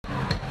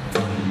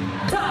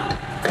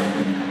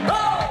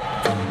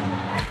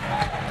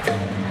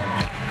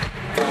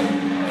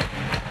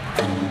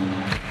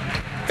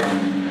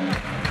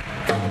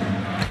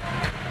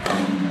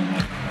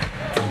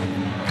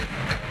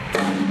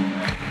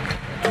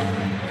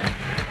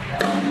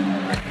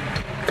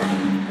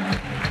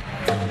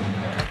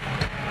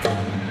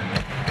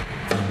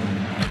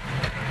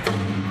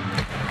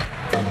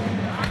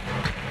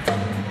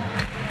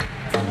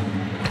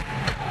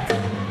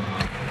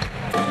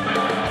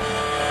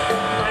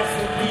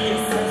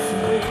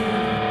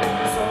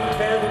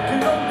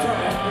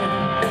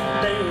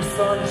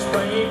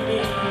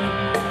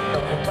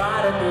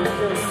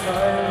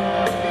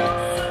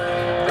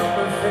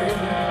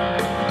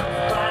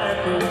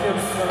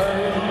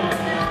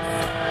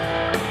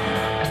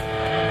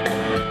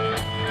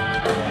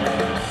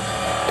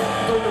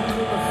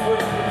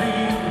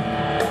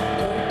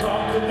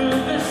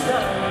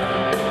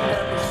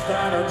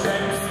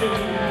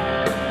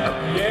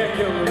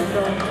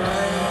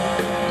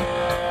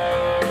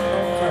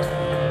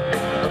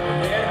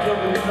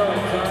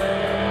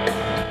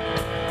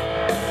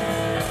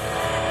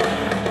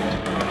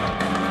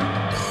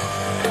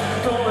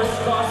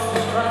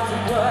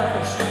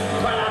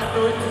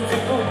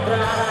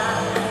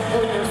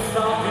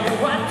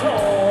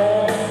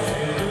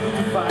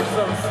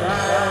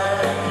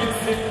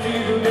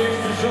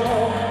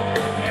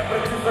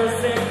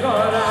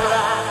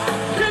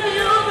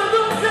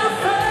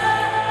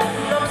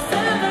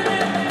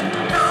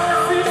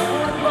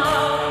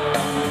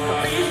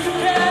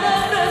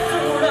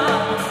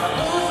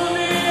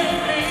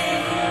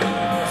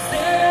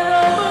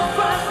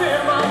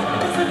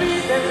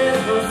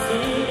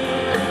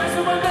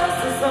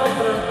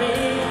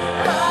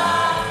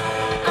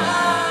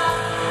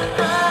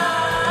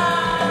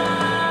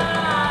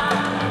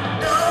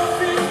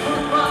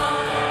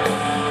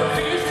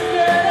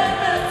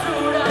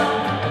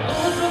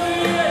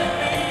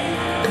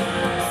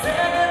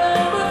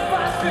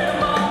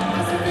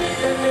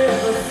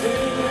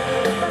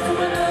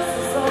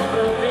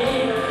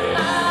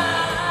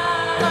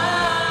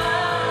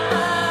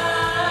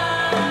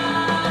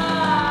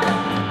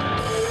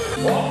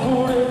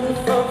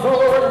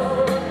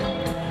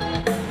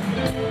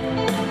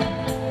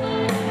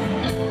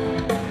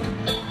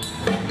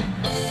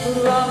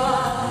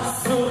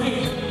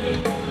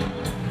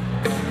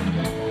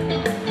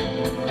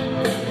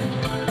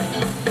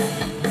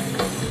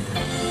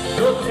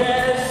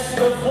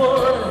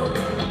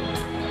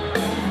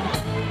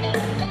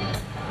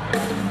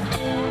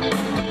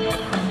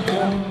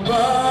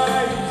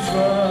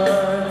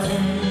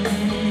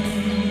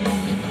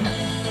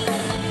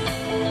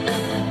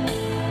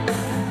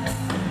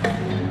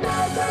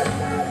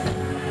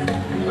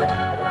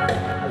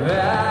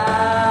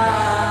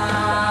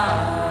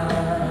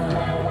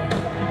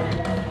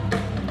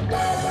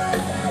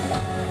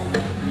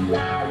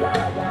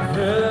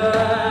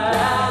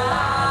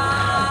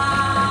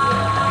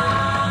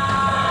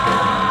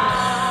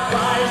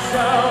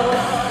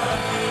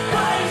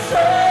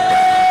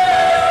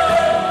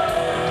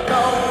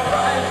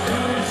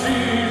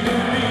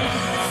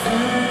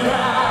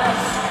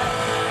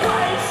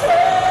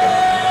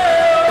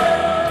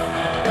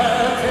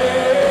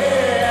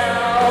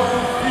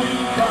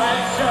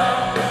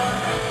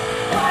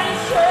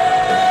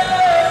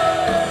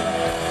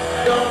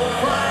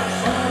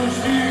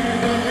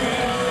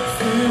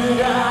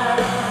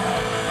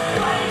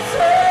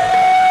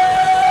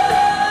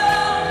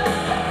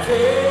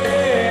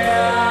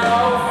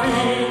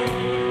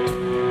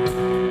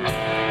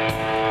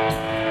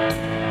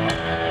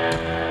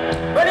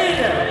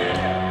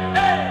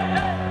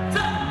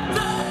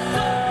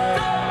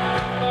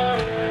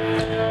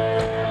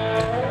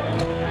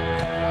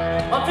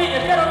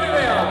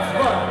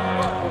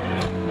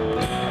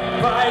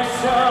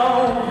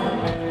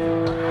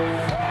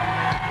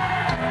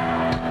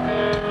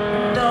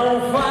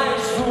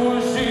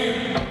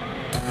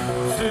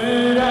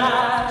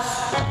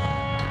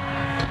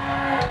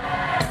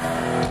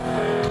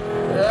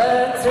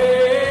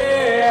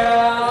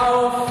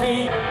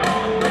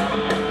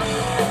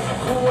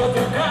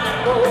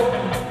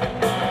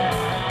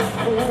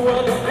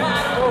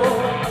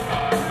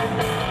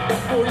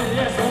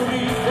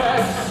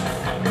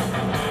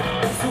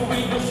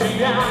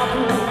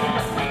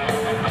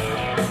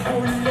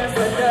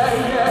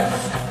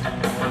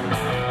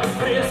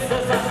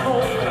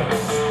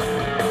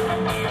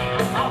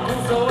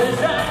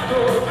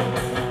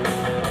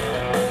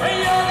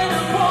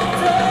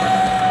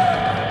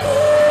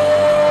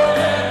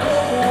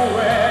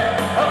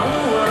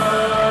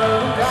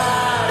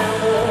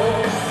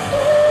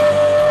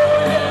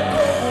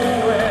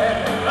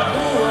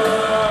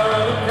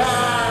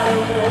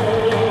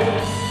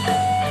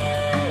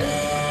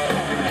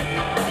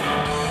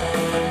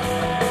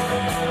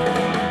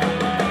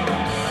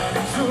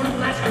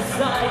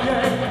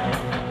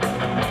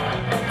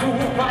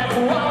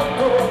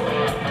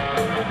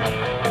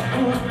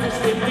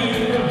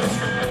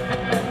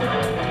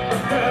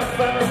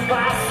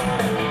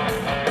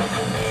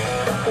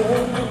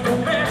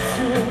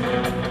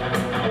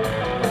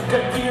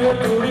de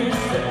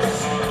turistas.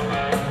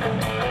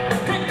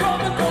 Quem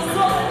come com os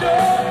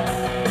olhos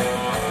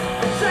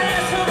sem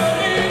essa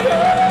barriga.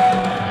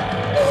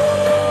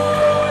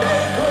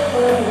 Olhem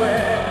como é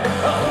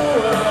a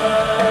rua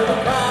do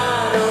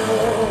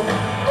Carmo.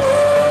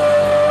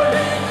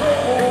 Olhem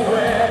como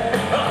é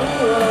a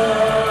rua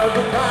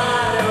do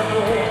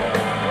Carmo.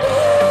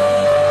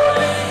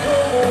 Olhem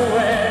como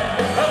é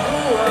a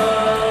rua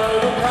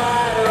do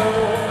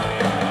Carmo.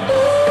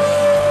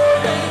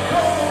 Olhem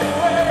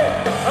como é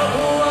a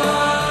rua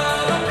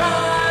do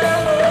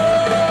Carmo.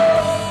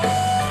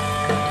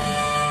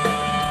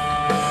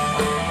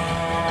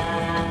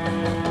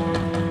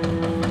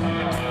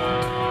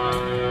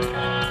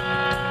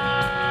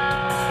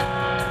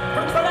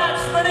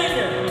 Preparados,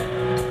 Marinha?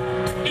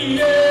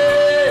 Yeah.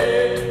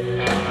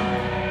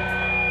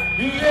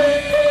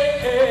 Yeah,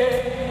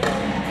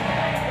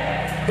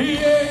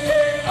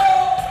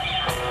 oh.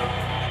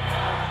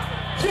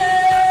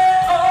 Yeah,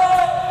 oh.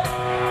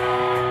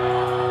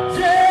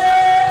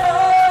 Yeah,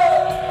 oh.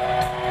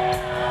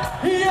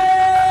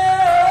 Yeah.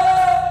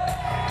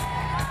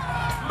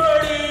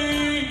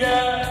 Marinha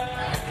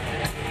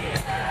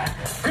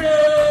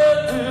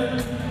Grande.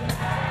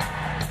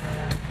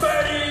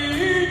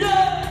 Marinha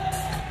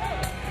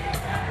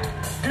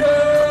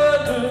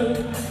Grande.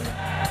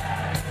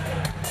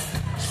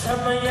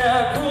 Chamem a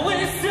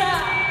polícia.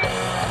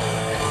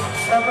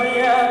 Chamem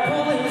a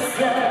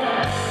polícia.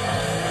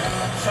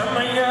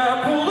 Chamem a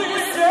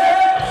polícia.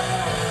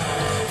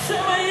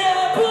 Chamem a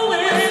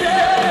polícia.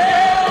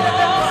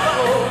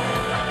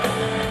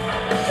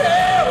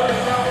 Eu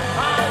não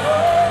pago.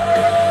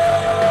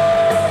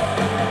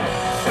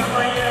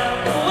 Chamem a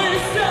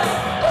polícia.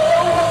 Oh,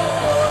 oh,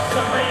 oh.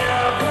 Chamem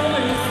a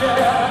polícia.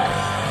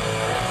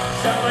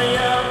 Chamem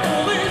a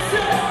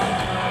polícia.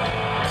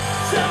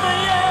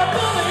 Chamem a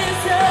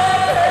polícia.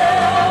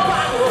 Eu não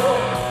pago.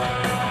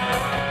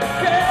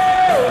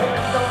 Eu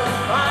não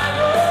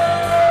pago.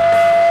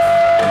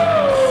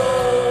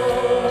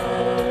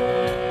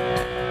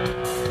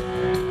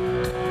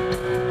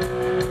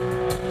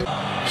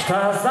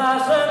 Estás à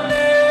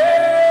janela.